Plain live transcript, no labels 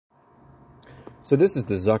So this is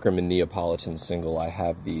the Zuckermann Neapolitan single. I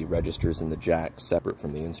have the registers and the jack separate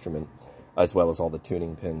from the instrument, as well as all the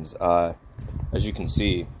tuning pins. As you can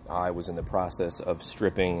see, I was in the process of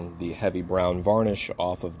stripping the heavy brown varnish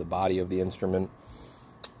off of the body of the instrument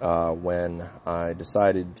when I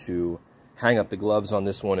decided to hang up the gloves on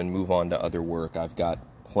this one and move on to other work. I've got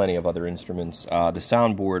plenty of other instruments. The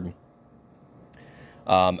soundboard,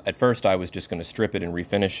 at first I was just going to strip it and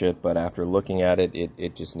refinish it, but after looking at it,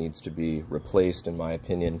 it just needs to be replaced, in my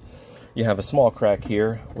opinion. You have a small crack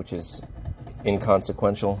here, which is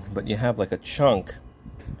inconsequential, but you have like a chunk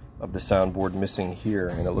of the soundboard missing here,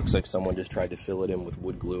 and it looks like someone just tried to fill it in with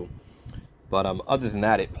wood glue. But other than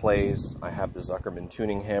that, it plays. I have the Zuckermann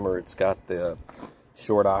tuning hammer. It's got the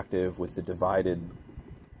short octave with the divided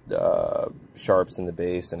sharps in the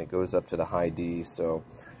bass, and it goes up to the high D, so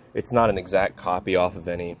it's not an exact copy off of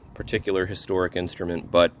any particular historic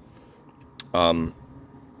instrument, but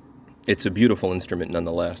it's a beautiful instrument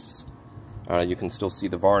nonetheless. You can still see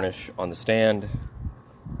the varnish on the stand.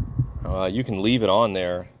 You can leave it on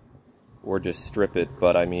there or just strip it,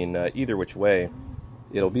 but I mean, either which way,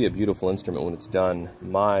 it'll be a beautiful instrument when it's done.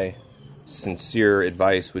 My sincere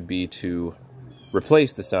advice would be to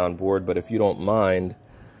replace the soundboard, but if you don't mind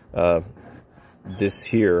this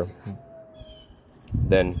here,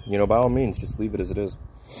 then, you know, by all means, just leave it as it is.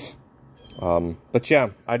 But yeah,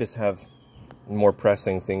 I just have more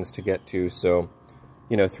pressing things to get to, so,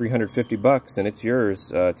 you know, $350 and it's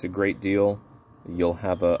yours. It's a great deal. You'll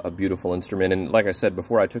have a beautiful instrument, and like I said,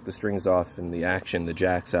 before I took the strings off and the action, the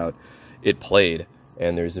jack's out, it played,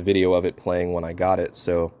 and there's a video of it playing when I got it,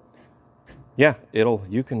 so yeah,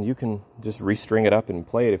 you can just restring it up and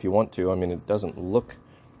play it if you want to. I mean, it doesn't look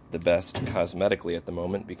the best cosmetically at the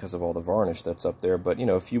moment because of all the varnish that's up there, but you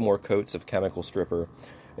know, a few more coats of chemical stripper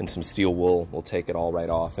and some steel wool will take it all right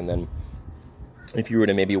off. And then if you were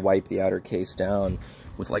to maybe wipe the outer case down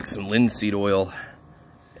with like some linseed oil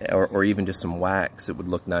or even just some wax, it would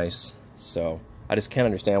look nice. So I just can't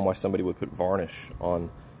understand why somebody would put varnish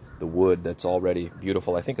on the wood that's already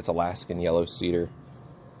beautiful. I think it's Alaskan yellow cedar.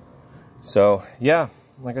 So yeah,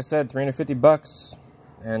 like I said, $350.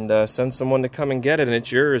 And send someone to come and get it, and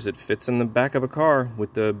it's yours. It fits in the back of a car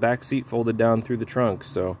with the back seat folded down through the trunk,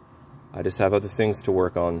 so I just have other things to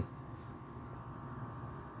work on.